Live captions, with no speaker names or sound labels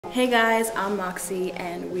Hey guys, I'm Moxie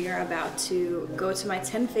and we are about to go to my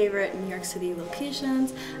 10 favorite New York City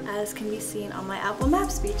locations as can be seen on my Apple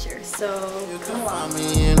Maps feature. So come along. So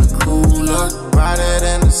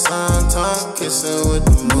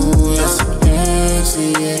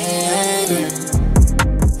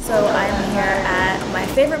I'm here at my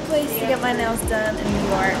favorite place to get my nails done in New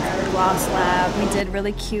York, Gloss Lab. We did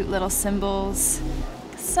really cute little symbols,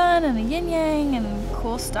 a sun and a yin yang and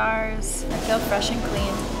cool stars. I feel fresh and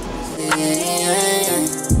clean. Now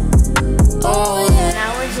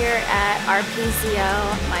we're here at RPZL,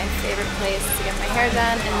 my favorite place to get my hair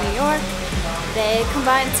done in New York. They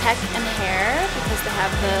combine tech and hair because they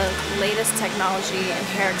have the latest technology in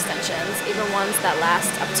hair extensions, even ones that last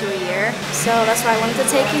up to a year. So that's why I wanted to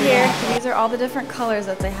take you here. These are all the different colors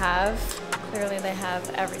that they have. Clearly they have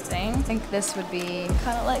everything. I think this would be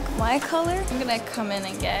kind of like my color. I'm gonna come in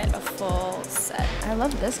and get a full set. I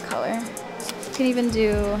love this color. You can even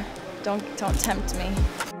do Don't Tempt Me.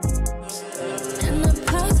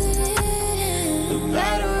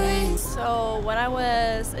 So when I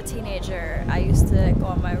was a teenager, I used to go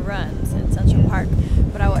on my runs in Central Park,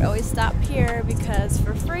 but I would always stop here because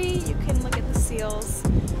for free you can look at the seals,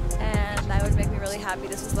 and that would make me really happy.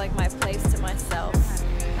 This was like my place to myself.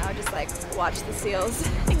 I would just like watch the seals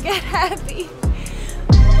and get happy.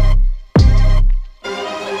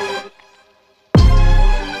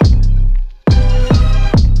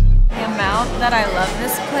 That I love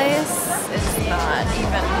this place is not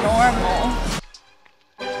even normal.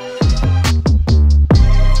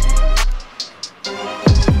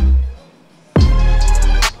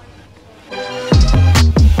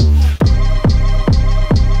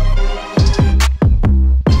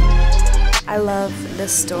 I love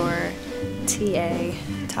this store,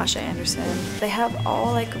 Tasha Anderson. They have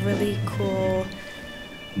all like really cool,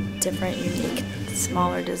 different, unique,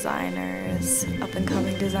 smaller designers,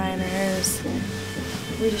 up-and-coming designers.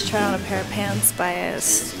 We just tried on a pair of pants by a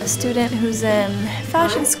student who's in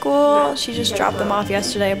fashion school. She just dropped them off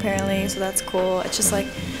yesterday apparently, so that's cool. It's just like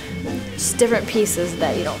just different pieces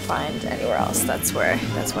that you don't find anywhere else. That's why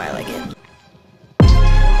I like it.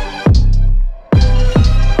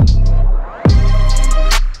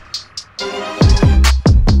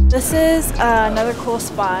 This is another cool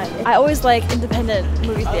spot. I always like independent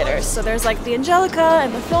movie theaters. So there's like the Angelica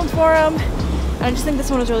and the Film Forum. And I just think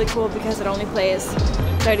this one is really cool because it only plays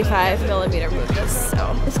 35mm movies.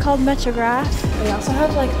 So it's called Metrograph. They also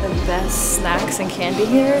have like the best snacks and candy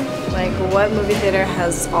here. Like what movie theater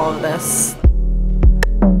has all of this?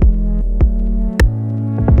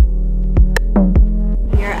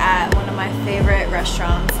 We're at one of my favorite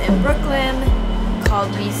restaurants in Brooklyn,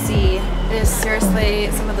 called BC. It is seriously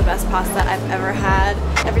some of the best pasta I've ever had.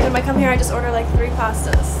 Every time I come here I just order like 3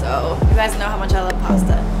 pastas, so you guys know how much I love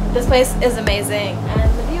pasta. This place is amazing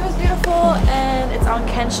and the view is beautiful and it's on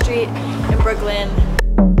Kent Street in Brooklyn.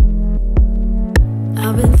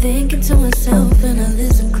 I've been thinking to myself and I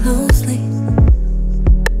listen closely,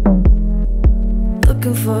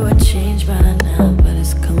 looking for a change by now, but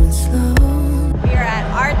it's coming slow. We are at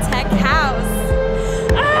Art Tech House.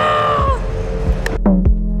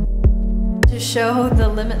 Show the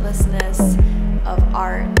limitlessness of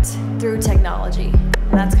art through technology.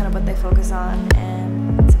 And that's kind of what they focus on,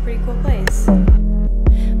 and it's a pretty cool place.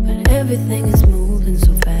 But everything is moving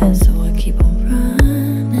so fast, so I keep on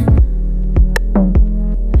running.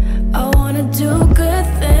 I wanna do good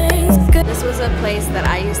things. This was a place that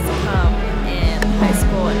I used to come in high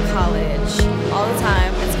school and college all the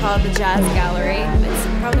time. It's called the Jazz Gallery. It's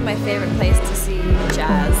probably my favorite place to see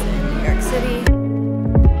jazz in New York City.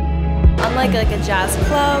 Unlike like a jazz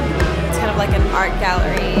club, it's kind of like an art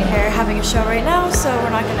gallery. They're having a show right now, so we're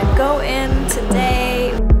not gonna go in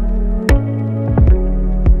today.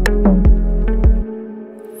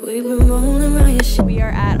 We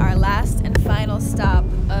are at our last and final stop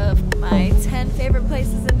of my 10 favorite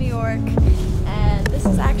places in New York, and this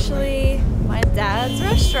is actually my dad's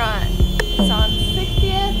restaurant. It's on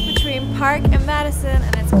 60th between Park and Madison,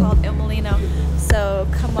 and it's called Il Molino. So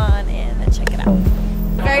come on in and check it out.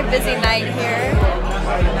 Very busy night here.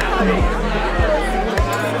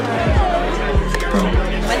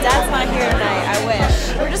 My dad's not here tonight, I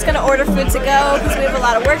wish. We're just gonna order food to go because we have a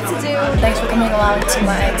lot of work to do. Thanks for coming along to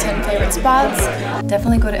my 10 favorite spots.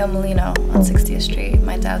 Definitely go to Il Molino on 60th Street,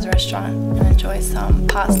 my dad's restaurant, and enjoy some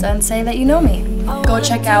pasta and say that you know me. Go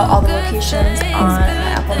check out all the locations on my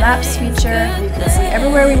Apple Maps feature. You can see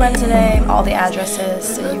everywhere we went today, all the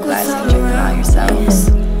addresses, so you guys can check them out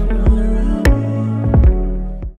yourselves.